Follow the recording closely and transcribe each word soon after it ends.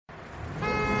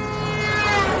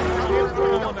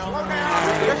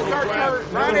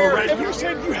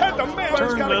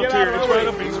up here. It's right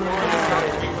up his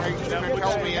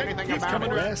Give him the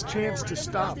last chance to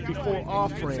stop before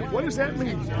Offramp. What does that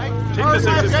mean? Take this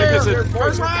as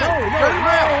Slow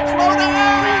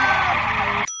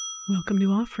down! Welcome to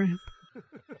Offramp.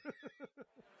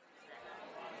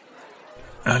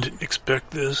 I didn't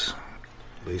expect this.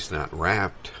 At least not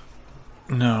wrapped.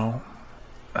 No.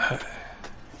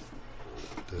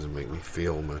 Doesn't make me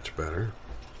feel much better.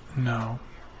 No.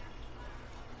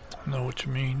 I know what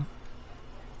you mean.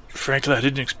 Frankly, I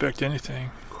didn't expect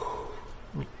anything.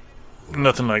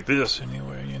 Nothing like this,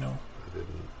 anyway, you know.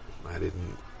 It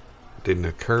didn't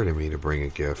occur to me to bring a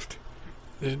gift.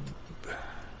 They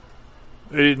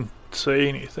didn't say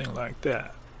anything like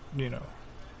that, you know.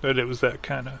 That it was that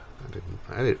kind of...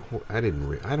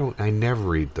 I never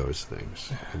read those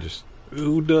things. I just...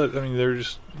 Who does? I mean, they're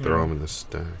just... Throw them in the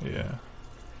stack. Yeah.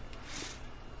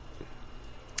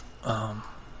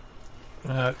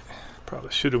 I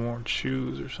probably should have worn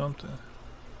shoes or something.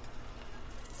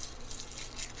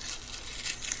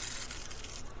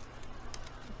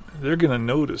 They're going to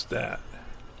notice that.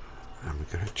 I'm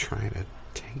going to try to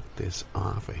take this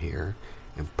off of here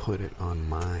and put it on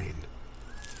mine.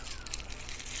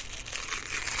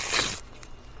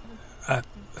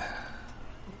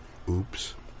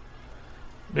 Oops.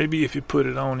 Maybe if you put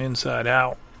it on inside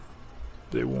out,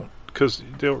 they won't, because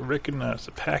they'll recognize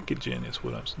the packaging is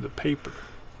what I'm saying, the paper.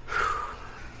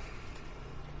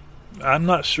 I'm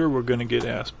not sure we're going to get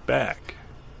asked back,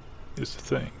 is the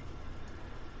thing.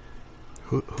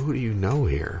 Who do you know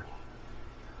here?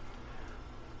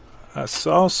 I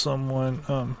saw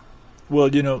someone,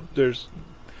 well, you know, there's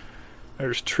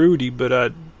Trudy, but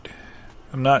I'm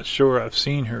not sure I've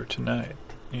seen her tonight,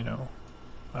 you know.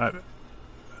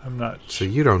 I'm not... So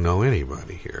you don't know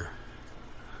anybody here?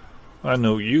 I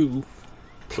know you,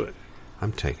 but...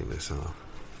 I'm taking this off.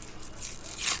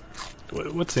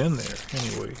 What's in there,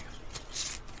 anyway?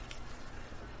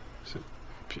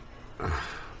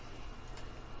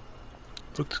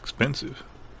 Looks expensive.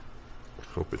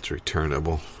 Hope it's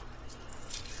returnable.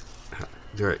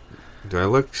 Do I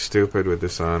look stupid with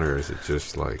this on, or is it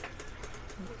just like...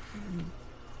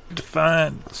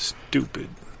 Define stupid.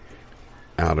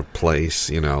 Out of place,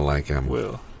 you know, like I'm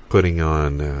putting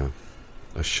on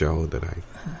a show that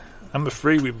I'm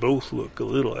afraid we both look a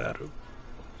little out of...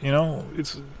 You know,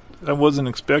 I wasn't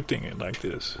expecting it like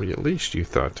this. Well, at least you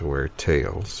thought to wear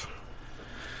tails.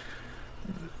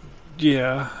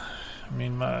 Yeah. I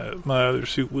mean, my other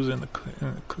suit was in the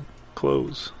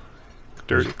clothes.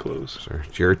 Dirty clothes. Sir,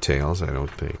 it's your tails, I don't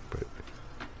think, but...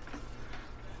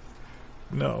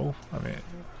 No, I mean,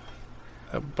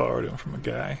 I borrowed them from a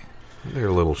guy. They're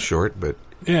a little short, but...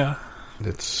 Yeah.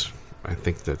 I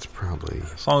think that's probably...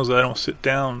 As long as I don't sit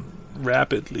down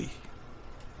rapidly.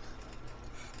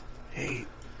 Hey,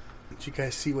 did you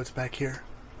guys see what's back here?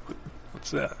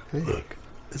 What's that? Hey. Look,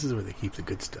 this is where they keep the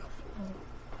good stuff.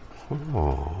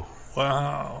 Oh.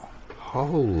 Wow.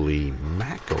 Holy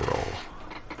mackerel.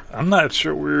 I'm not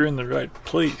sure we're in the right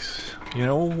place. You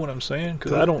know what I'm saying?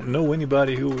 Because I don't know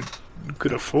anybody who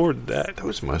could afford that.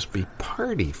 Those must be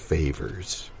party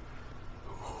favors.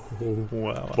 Oh,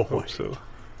 wow, I hope so.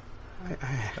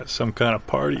 That's some kind of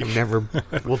party. I've never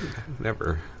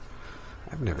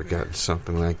gotten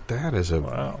something like that as a...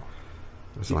 Wow.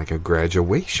 It's like a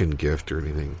graduation gift or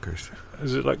anything.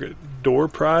 Is it like a door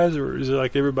prize, or is it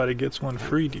like everybody gets one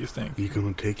free, do you think? You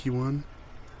gonna take you one?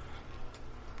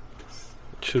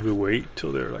 Should we wait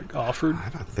till they're like offered? I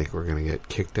don't think we're going to get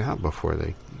kicked out before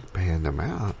they hand them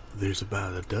out. There's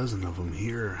about a dozen of them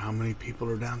here. How many people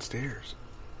are downstairs?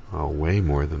 Oh, way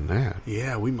more than that.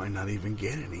 Yeah, we might not even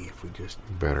get any if we just...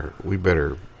 We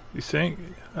better... You think?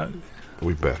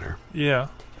 We better. Yeah.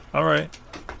 All right.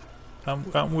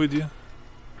 I'm with you.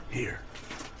 Here.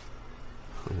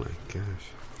 Oh my gosh.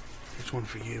 Here's one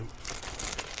for you.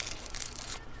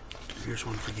 Here's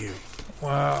one for you.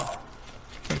 Wow.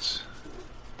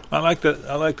 I like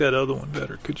that other one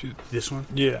better. Could you? This one?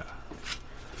 Yeah.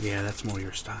 Yeah, that's more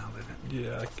your style, isn't it?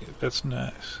 Yeah, that's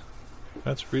nice.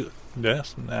 That's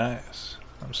nice.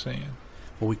 I'm saying.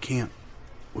 Well, we can't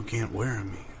wear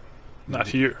them. Not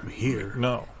here. Here?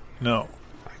 No. I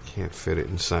can't fit it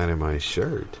inside of my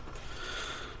shirt.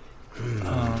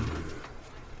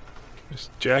 This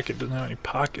jacket doesn't have any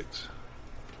pockets.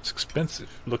 It's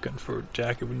expensive looking for a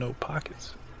jacket with no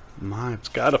pockets. It's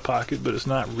got a pocket, but it's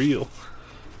not real.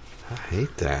 I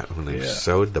hate that when they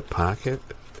sewed the pocket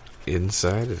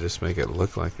inside to just make it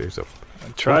look like there's a...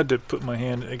 I tried to put my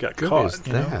hand, it got caught. What is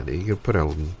that? You can put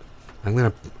I'm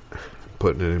going to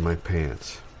put it in my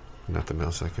pants. Nothing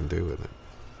else I can do with it.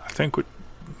 I think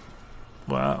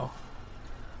wow.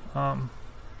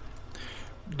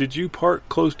 did you park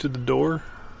close to the door?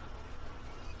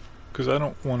 Because I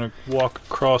don't want to walk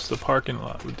across the parking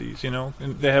lot with these, you know?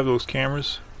 And they have those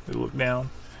cameras that look down.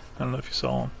 I don't know if you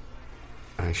saw them.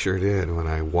 I sure did when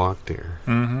I walked here.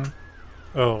 Mm-hmm.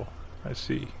 Oh, I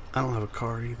see. I don't have a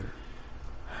car either.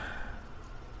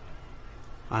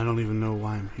 I don't even know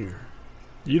why I'm here.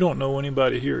 You don't know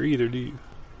anybody here either, do you?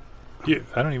 Yeah,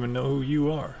 I don't even know who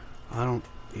you are.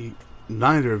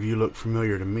 Neither of you look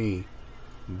familiar to me,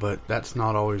 but that's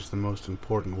not always the most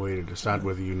important way to decide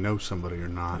whether you know somebody or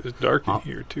not. It's dark in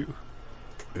here, too.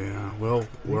 Yeah, well,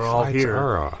 we're These all lights here.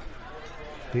 Are off.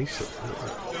 These...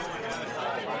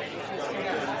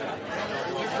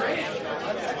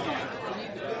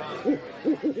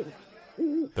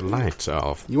 The lights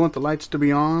off. You want the lights to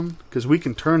be on? Because we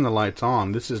can turn the lights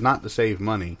on. This is not to save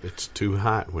money. It's too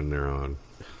hot when they're on.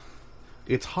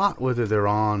 It's hot whether they're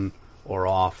on or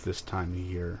off this time of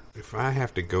year. If I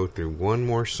have to go through one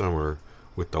more summer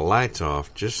with the lights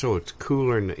off just so it's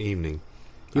cooler in the evening,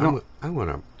 I'm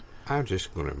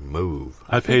just going to move.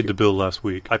 I paid the bill last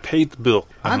week. I paid the bill.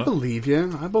 I believe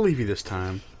you. I believe you this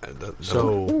time.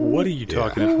 So what are you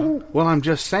talking about? Well, I'm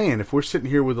just saying, if we're sitting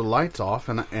here with the lights off,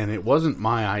 and it wasn't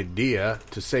my idea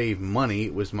to save money,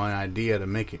 it was my idea to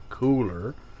make it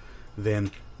cooler,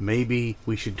 then maybe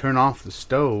we should turn off the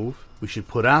stove. We should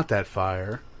put out that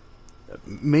fire.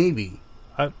 Maybe.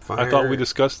 I thought we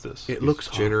discussed this. It looks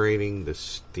hot. Generating the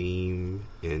steam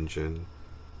engine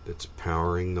that's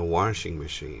powering the washing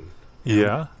machine.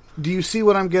 Yeah. Do you see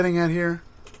what I'm getting at here?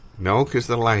 No, because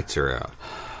the lights are out.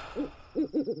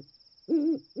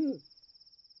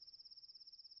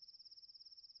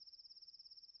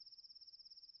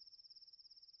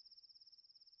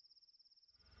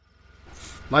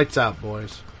 Lights out,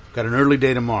 boys. Got an early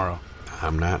day tomorrow.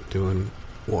 I'm not doing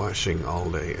washing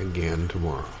all day again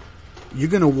tomorrow. You're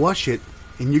going to wash it,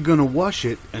 and you're going to wash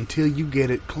it until you get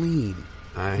it clean.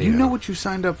 You know what you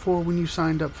signed up for when you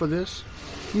signed up for this?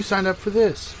 You signed up for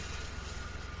this.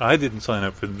 I didn't sign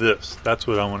up for this. That's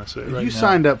what I want to say right now. You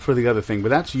signed up for the other thing, but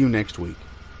that's you next week.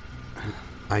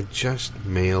 I just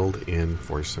mailed in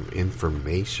for some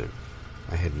information.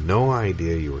 I had no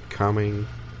idea you were coming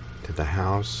to the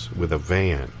house with a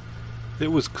van.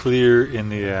 It was clear in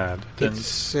the ad. It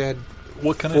said,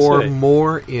 what can I say? For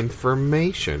more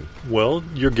information. Well,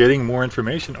 you're getting more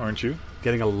information, aren't you?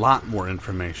 Getting a lot more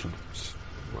information.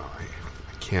 Well, I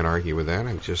can't argue with that.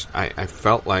 I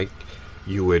felt like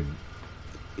you would,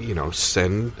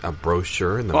 send a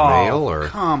brochure in the mail or...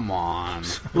 come on.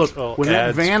 Look, when that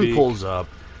ad van speak. pulls up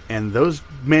and those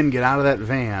men get out of that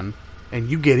van and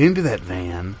you get into that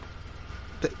van,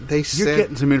 they said... You're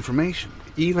getting some information.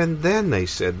 Even then, they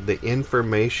said the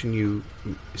information you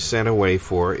sent away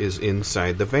for is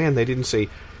inside the van. They didn't say,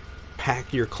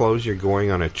 pack your clothes, you're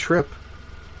going on a trip.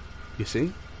 You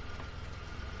see?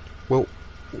 Well,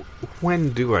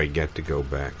 when do I get to go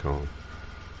back home?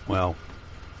 Well,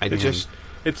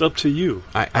 it's up to you.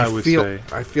 I would say.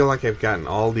 I feel like I've gotten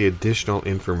all the additional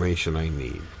information I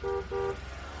need.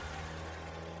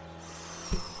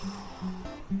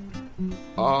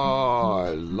 Oh, I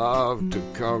love to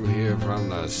come here from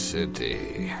the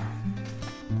city.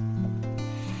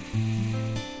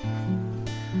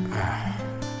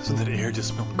 Doesn't that air just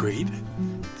smell great?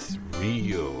 It's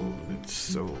real. It's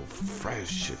so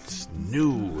fresh. It's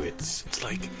new. It's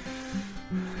like,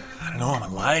 I don't know,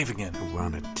 I'm alive again. I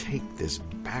want to take this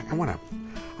back. I want to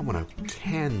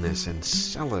can this and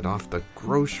sell it off the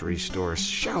grocery store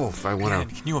shelf. Can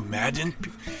you imagine?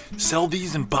 Sell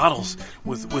these in bottles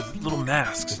with little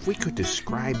masks. If we could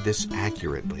describe this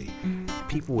accurately,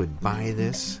 people would buy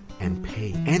this and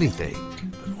pay anything.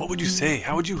 What would you say?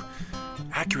 How would you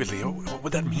accurately? What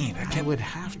would that mean? I can't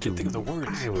think of the words.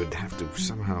 I would have to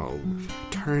somehow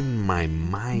turn my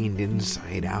mind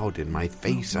inside out and my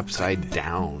face upside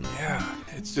down. Yeah,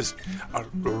 it's just a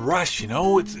rush,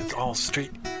 It's all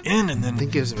straight in and then...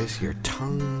 Think as if your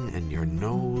tongue and your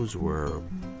nose were...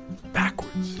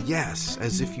 backwards. Yes,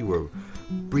 as if you were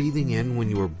breathing in when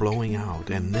you were blowing out,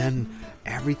 and then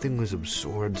everything was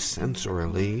absorbed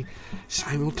sensorily,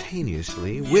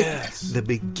 simultaneously, with the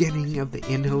beginning of the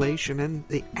inhalation, and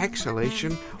the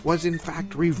exhalation was in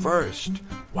fact reversed.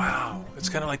 Wow, it's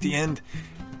kind of like the end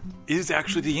is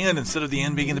actually the end instead of the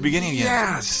end being the beginning again.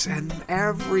 Yes, and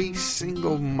every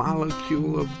single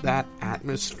molecule of that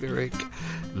atmospheric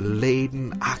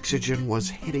laden oxygen was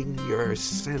hitting your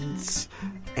sense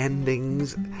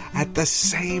endings at the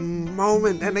same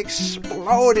moment and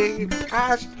exploding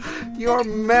past your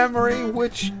memory,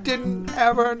 which didn't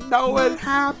ever know it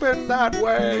happened that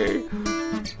way.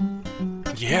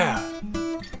 Yeah,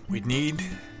 we'd need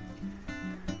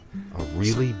a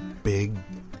really big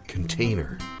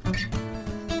container.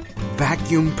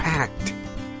 vacuum packed,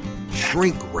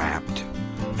 shrink wrapped.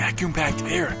 Vacuum packed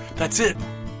air. That's it.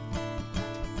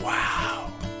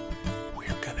 Wow. We're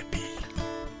gonna be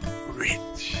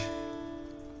rich.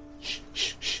 Shh,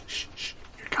 shh, shh, shh, shh.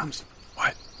 Here it comes.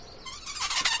 What?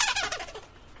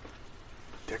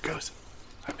 There it goes.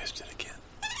 I missed it again.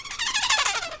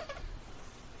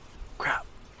 Crap.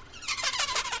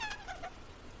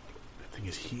 That thing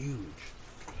is huge.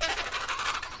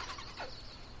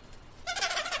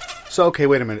 So, okay,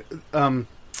 wait a minute.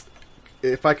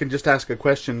 If I can just ask a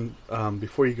question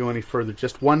before you go any further,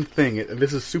 just one thing.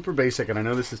 This is super basic, and I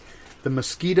know this is the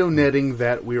mosquito netting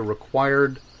that we are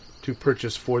required to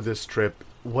purchase for this trip.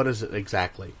 What is it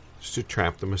exactly? Just to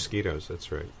trap the mosquitoes, that's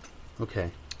right.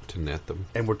 Okay. To net them.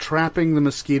 And we're trapping the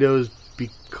mosquitoes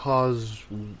because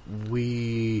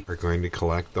we Are going to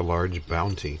collect the large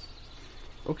bounty.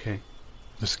 Okay.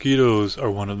 Mosquitoes are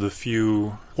one of the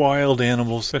few wild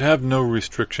animals that have no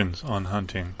restrictions on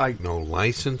hunting. No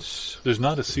license. There's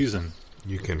not a season.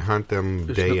 You can hunt them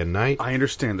There's day no- and night. I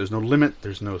understand. There's no limit.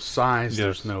 There's no size. Yes.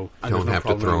 There's no. You there's don't no have to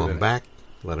problem throw with them it. back.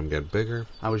 Let them get bigger.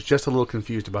 I was just a little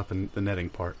confused about the netting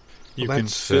part. You Well, can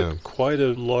that's, fit quite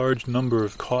a large number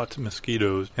of caught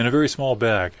mosquitoes in a very small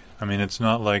bag. I mean, it's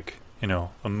not like,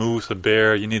 a moose, a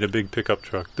bear. You need a big pickup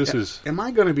truck. This is... Am I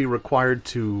going to be required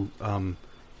to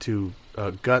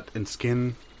gut and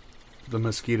skin the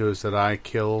mosquitoes that I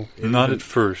kill? Not at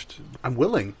first. I'm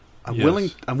willing. I'm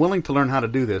Yes. willing to learn how to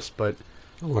do this, but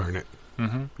You'll learn it.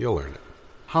 Mm-hmm. You'll learn it.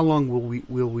 how long will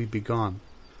we be gone?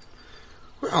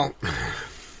 Well,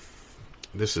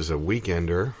 this is a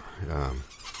weekender.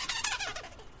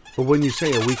 But when you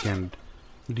say a weekend,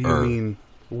 do you Er. mean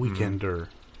weekender?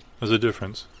 There's a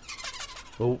difference.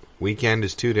 Well, Weekend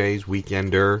is 2 days.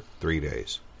 Weekender, 3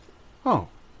 days. oh,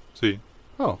 See,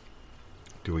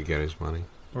 Do we get his money?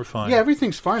 we're fine. yeah,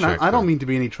 everything's fine. Check I don't that. mean to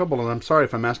be any trouble, and I'm sorry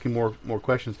if I'm asking more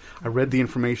questions. I read the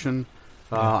information.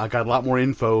 I got a lot more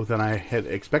info than I had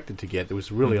expected to get. There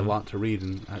was really a lot to read,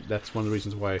 and that's one of the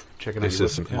reasons why I'm checking out This your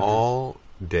is an website. all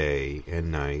day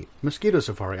and night Mosquito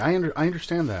safari. I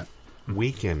understand that.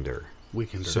 weekender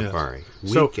Weekender. safari.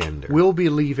 So Weekender. we'll be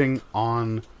leaving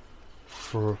on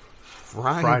for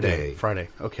Friday. Friday.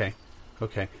 Okay.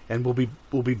 And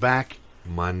we'll be back.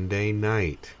 Monday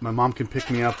night. My mom can pick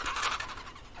me up.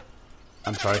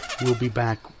 I'm sorry. We'll be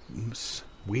back.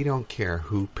 We don't care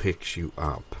who picks you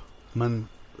up.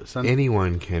 Sunday.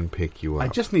 Anyone can pick you up. I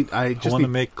just need. I want to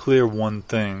make clear one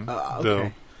thing, Okay.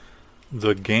 though.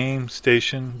 The game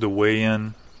station, the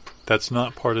weigh-in, that's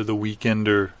not part of the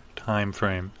weekender time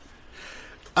frame.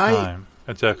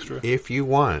 That's extra. If you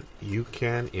want, you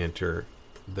can enter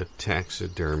the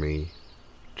taxidermy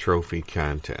trophy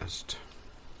contest.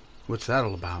 What's that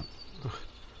all about?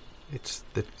 It's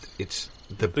the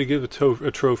They give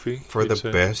a trophy for you'd the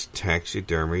say. best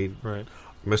taxidermy Right.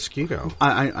 mosquito.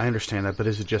 I understand that, but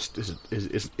is it just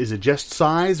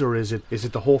size, or is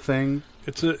it the whole thing?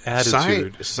 It's an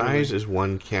attitude. Size is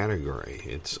one category.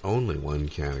 It's only one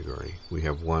category. We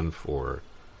have one for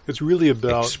It's really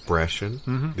about...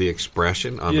 expression. The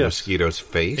expression on the Yes. mosquito's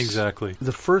face. Exactly.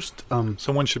 The first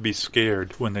Someone should be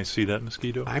scared when they see that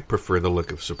mosquito. I prefer the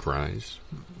look of surprise.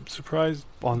 Surprised.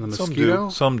 on the Some mosquito.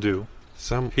 do. Some do.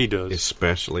 Some, He does.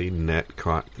 especially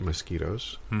net-caught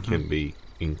mosquitoes, can be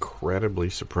incredibly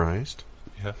surprised.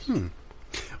 Yes.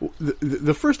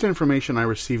 The first information I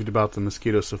received about the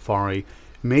mosquito safari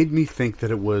made me think that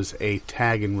it was a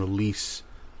tag and release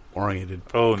oriented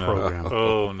Oh, no. program.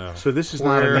 Oh, no. So this is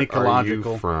not Where an are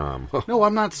ecological. you from? No,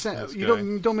 I'm not saying. This You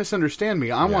guy. don't misunderstand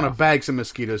me. I want to Yeah. bag some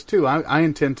mosquitoes too. I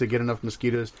intend to get enough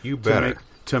mosquitoes. You better.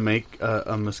 to make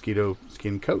a mosquito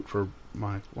skin coat for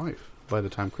my wife by the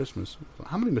time Christmas.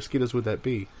 How many mosquitoes would that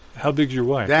be? How big's your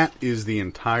wife? That is the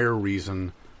entire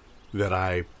reason that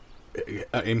I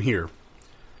am here.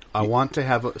 I want to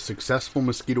have a successful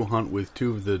mosquito hunt with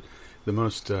two of the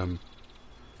most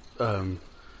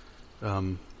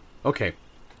okay.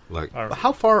 Like, All right.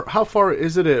 How far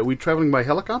is it? Are we traveling by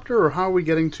helicopter, or how are we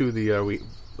getting to the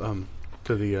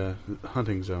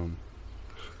hunting zone?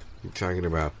 you're talking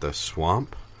about the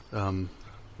swamp? Um,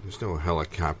 There's no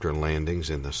helicopter landings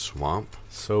in the swamp.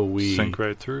 so we Sink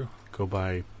right through. go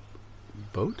by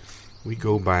boat. We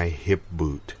go by hip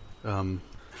boot.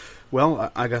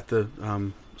 Well, I got the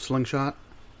slingshot.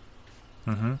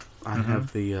 Mm-hmm. I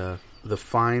have the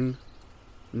fine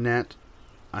net.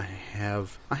 I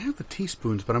have the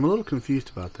teaspoons, but I'm a little confused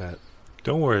about that.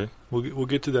 Don't worry. We'll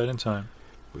get to that in time.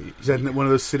 Is that one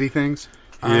of those city things?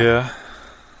 Yeah.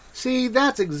 See,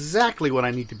 that's exactly what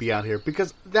I need to be out here,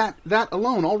 because that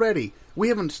alone already, we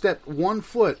haven't stepped 1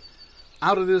 foot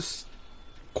out of this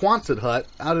Quonset hut,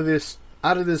 out of this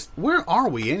out of this. Where are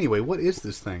we anyway? What is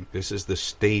this thing? This is the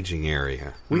staging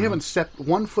area. We haven't stepped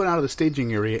 1 foot out of the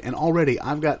staging area, and already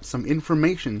I've got some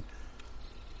information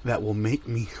that will make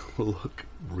me look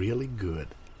really good.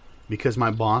 Because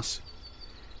my boss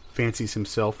fancies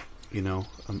himself,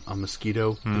 a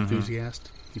mosquito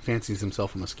enthusiast. He fancies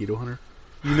himself a mosquito hunter.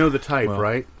 You know the type,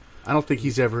 right? I don't think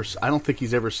he's ever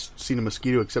seen a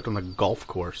mosquito except on a golf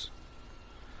course.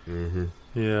 Mm-hmm.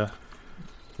 Yeah.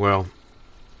 Well,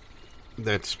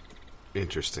 that's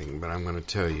interesting, but I'm going to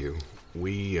tell you,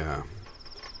 we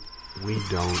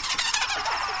don't.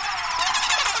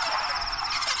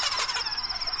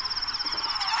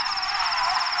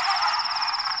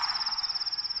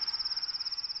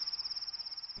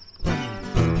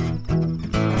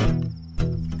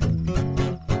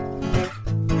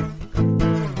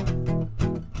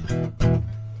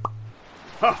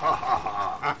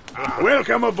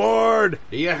 Welcome aboard.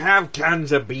 Do you have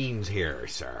cans of beans here,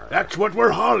 sir? That's what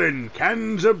we're hauling,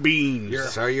 cans of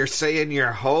beans. So you're saying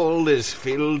your hold is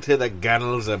filled to the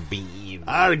gunnels of beans?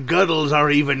 Our guddles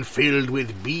are even filled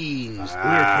with beans.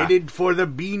 We're headed for the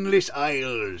Beanless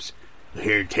Isles.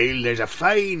 Here, tell, there's a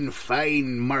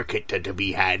fine market to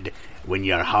be had when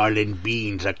you're hauling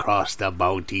beans across the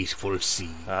bountiful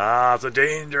sea. It's a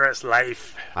dangerous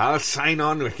life. I'll sign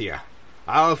on with you.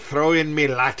 I'll throw in me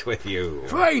lot with you.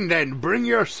 Fine then, bring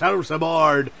yourselves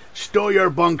aboard. Stow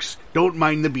your bunks. Don't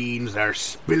mind the beans, they're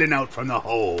spilling out from the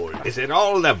hole. Is it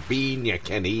all the bean you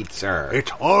can eat, sir?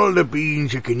 It's all the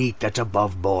beans you can eat that's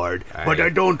above board. Aye. But I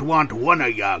don't want one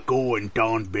of ya going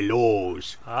down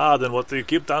belows. Then what do you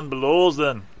keep down below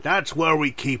then? That's where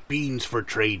we keep beans for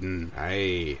trading.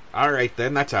 Aye. All right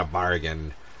then, that's a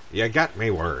bargain. You got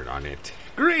me word on it.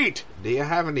 Great! Do you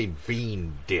have any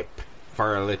bean dip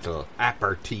for a little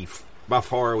aperitif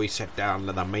before we sit down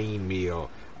to the main meal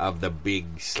of the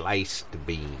big sliced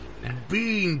bean?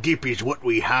 Bean dip is what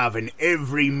we have in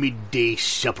every midday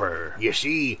supper. You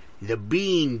see, the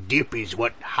bean dip is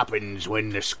what happens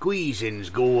when the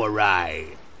squeezings go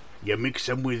awry. You mix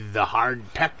them with the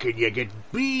hard tack and you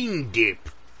get bean dip.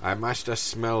 I must have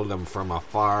smelled them from a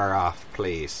far-off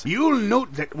place. You'll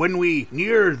note that when we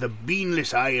near the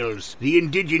Beanless Isles, the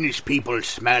indigenous people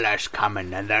smell us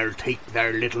coming, and they'll take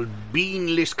their little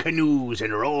beanless canoes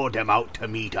and row them out to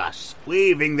meet us,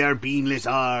 waving their beanless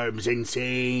arms and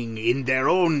saying in their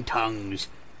own tongues,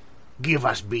 "Give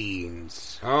us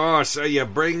beans." Oh, so you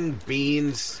bring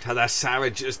beans to the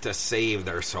savages to save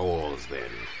their souls,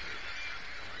 then?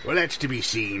 Well, that's to be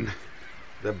seen.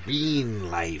 The bean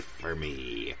life for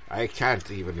me. I can't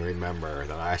even remember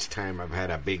the last time I've had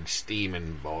a big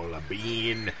steaming bowl of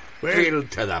bean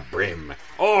filled to the brim,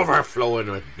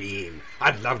 overflowing with bean.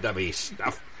 I'd love to be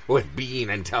stuffed with bean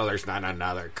until there's not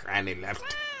another cranny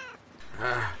left.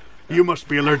 You must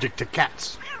be allergic to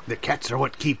cats. The cats are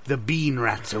what keep the bean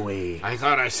rats away. I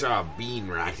thought I saw a bean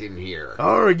rat in here.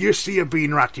 Oh, you see a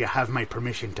bean rat, you have my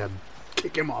permission to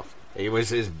kick him off. He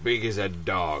was as big as a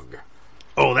dog.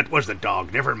 Oh, that was the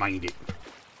dog. Never mind it.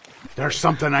 There's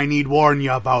something I need warn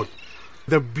you about.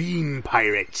 The bean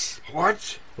pirates.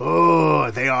 What?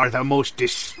 Oh, they are the most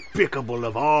despicable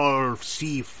of all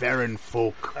seafaring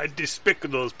folk. I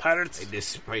despicate those pirates. I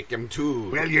despise him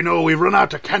too. Well, we've run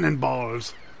out of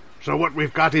cannonballs. So what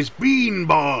we've got is bean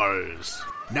balls.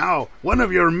 Now, one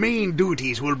of your main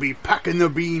duties will be packing the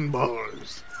bean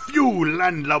balls. Few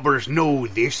landlubbers know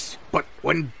this, but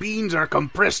when beans are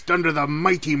compressed under the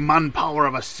mighty manpower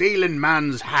of a sailing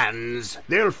man's hands,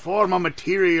 they'll form a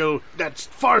material that's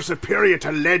far superior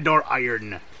to lead or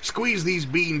iron. Squeeze these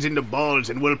beans into balls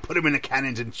and we'll put them in the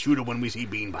cannons and shoot them when we see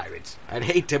bean pirates. I'd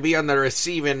hate to be on the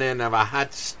receiving end of a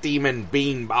hot steaming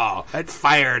bean ball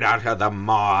fired out of the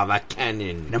maw of a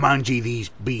cannon. Namanji, these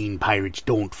bean pirates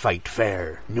don't fight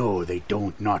fair. No, they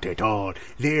don't, not at all.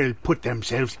 They'll put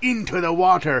themselves into the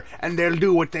water and they'll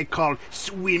do what they call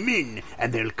swimming,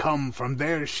 and they'll come from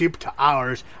their ship to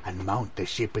ours and mount the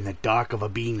ship in the dark of a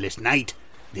beanless night.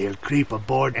 They'll creep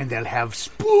aboard and they'll have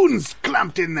spoons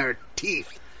clamped in their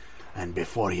teeth. And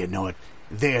before you know it,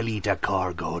 they'll eat a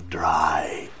cargo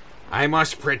dry. I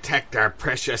must protect our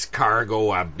precious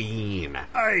cargo of bean.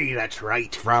 Aye, that's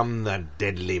right. From the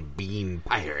deadly bean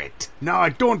pirate. Now, I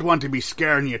don't want to be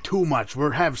scaring you too much.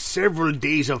 We'll have several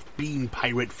days of bean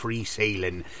pirate free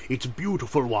sailing. It's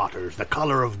beautiful waters, the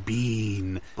colour of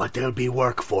bean. But there'll be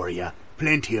work for you.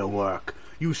 Plenty of work.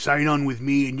 You sign on with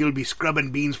me and you'll be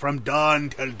scrubbing beans from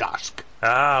dawn till dusk.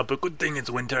 But good thing it's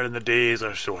winter and the days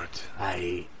are short.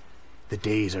 Aye. The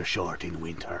days are short in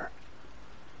winter,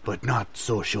 but not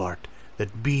so short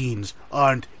that beans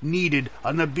aren't needed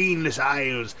on the Beanless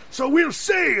Isles, so we'll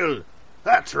sail!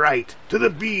 That's right, to the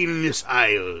Beanless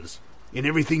Isles. In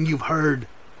everything you've heard,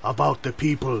 about the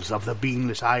peoples of the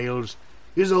Beanless Isles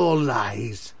is all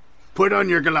lies. Put on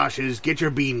your galoshes, get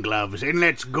your bean gloves, and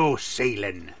let's go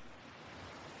sailing.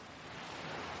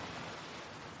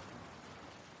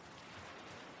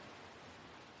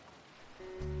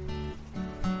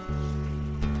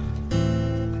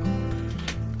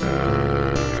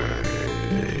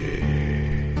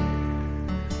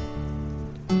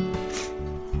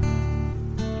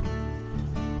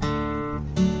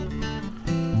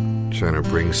 Trying to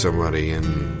bring somebody in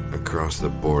across the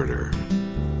border.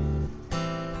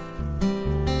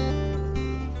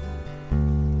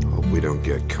 Hope we don't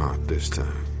get caught this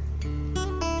time.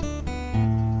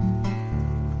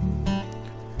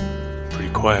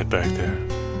 Pretty quiet back there.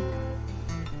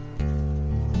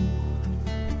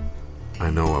 I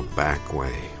know a back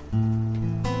way.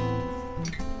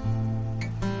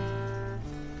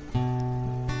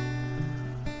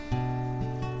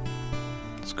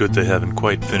 It's good they haven't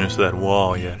quite finished that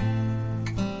wall yet.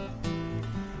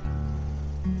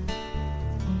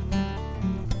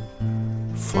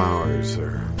 Flowers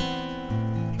are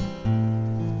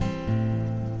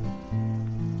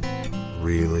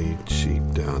really cheap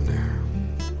down there.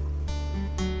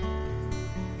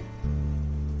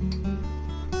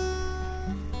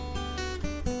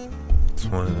 It's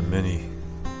one of the many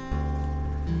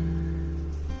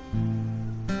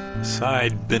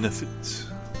side benefits,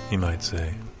 you might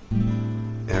say.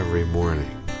 Every morning.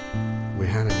 We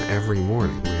had them every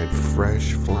morning. We had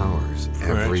fresh flowers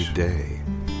every day.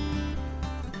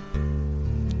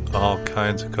 All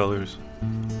kinds of colors.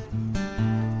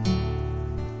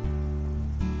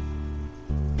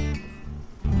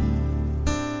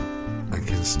 I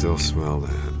can still smell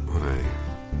that when I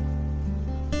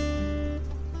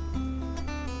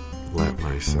let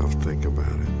myself think about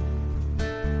it.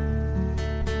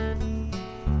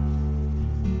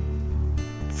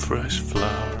 Fresh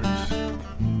flowers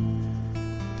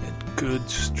and good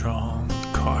strong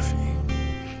coffee.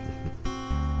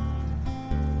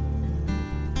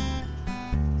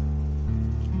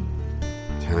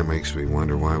 Kind of makes me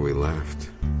wonder why we left.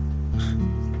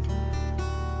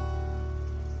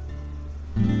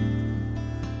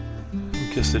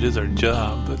 I guess it is our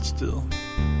job, but still.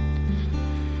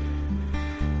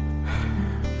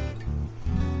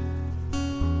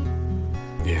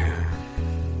 Yeah.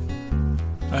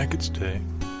 I could stay.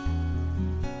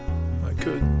 I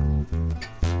could.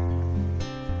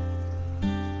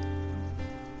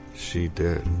 She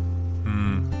did.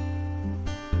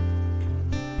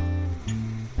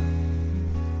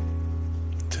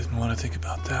 Didn't want to think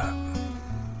about that.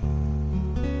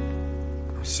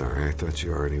 I'm sorry, I thought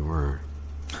you already were.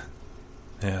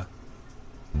 Yeah.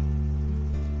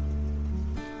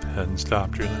 Hadn't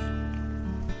stopped really.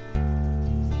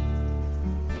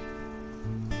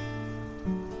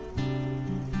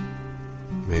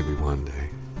 Maybe one day.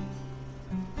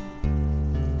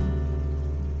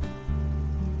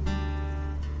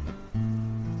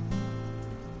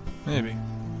 Maybe.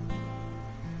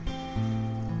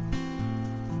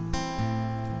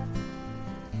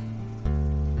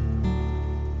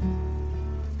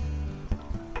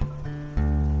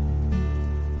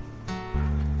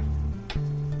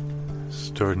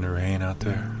 Starting to rain out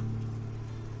there.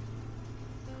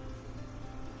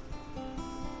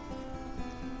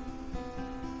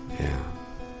 Yeah.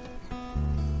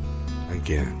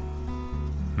 Again.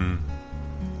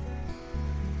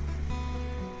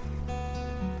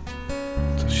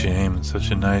 It's a shame. It's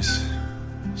such a nice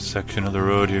section of the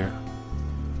road here.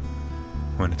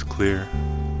 When it's clear.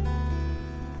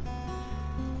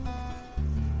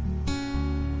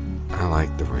 I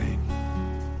like the rain.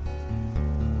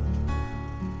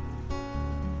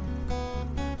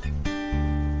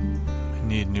 I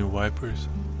need new wipers.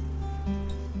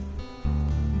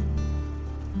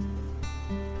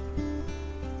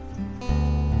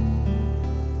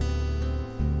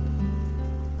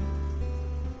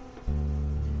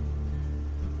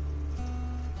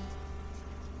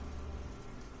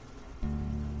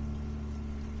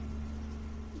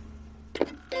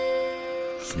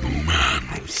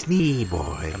 I'm Snee,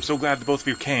 boy. I'm so glad that both of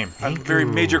you came. I have a very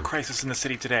major crisis in the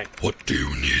city today. What do you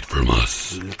need from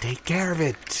us? We'll take care of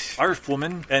it. Arf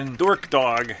Woman and Dork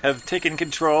Dog have taken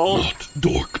control. Not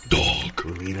Dork Dog.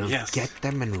 We'll Yes. get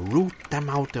them and root them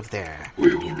out of their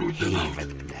We will root them out.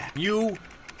 haven. You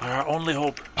are our only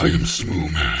hope. I am Smoo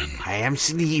Man. I am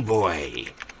Snee, boy.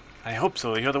 I hope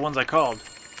so. You're the ones I called.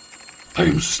 I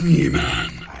am Snee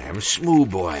Man. I am Smoo,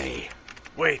 boy.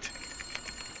 Wait.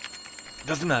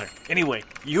 Doesn't matter. Anyway,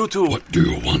 you two. What do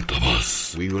you want of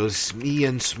us? We will Snee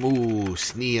and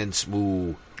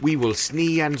Smoo, We will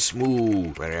snee and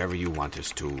smoo wherever you want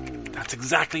us to. That's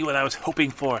exactly what I was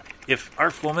hoping for. If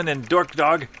Arfwoman and Dork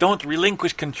Dog don't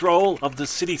relinquish control of the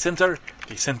city center,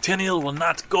 the Centennial will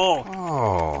not go.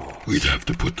 Oh. We'd have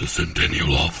to put the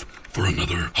Centennial off for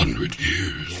another 100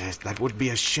 years. Yes, that would be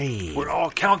a shame. We're all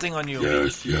counting on you.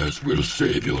 Yes, we'll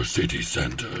save your city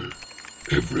center.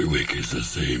 Every week is the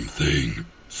same thing.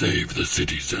 Save the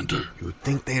city center. You'd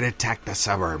think they'd attack the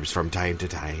suburbs from time to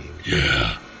time.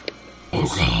 Yeah. Oh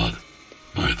God,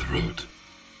 my throat.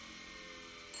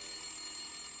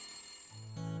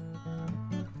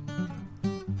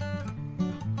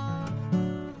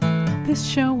 This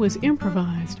show was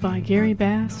improvised by Gary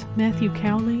Bass, Matthew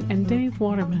Cowley, and Dave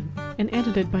Waterman, and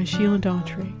edited by Sheila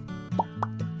Daughtry.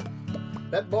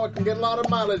 That boy can get a lot of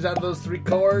mileage out of those 3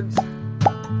 chords.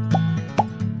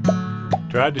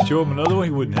 Tried to show him another one,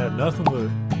 he wouldn't have nothing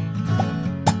with it.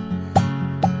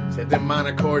 Said them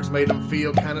minor chords made him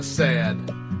feel kind of sad.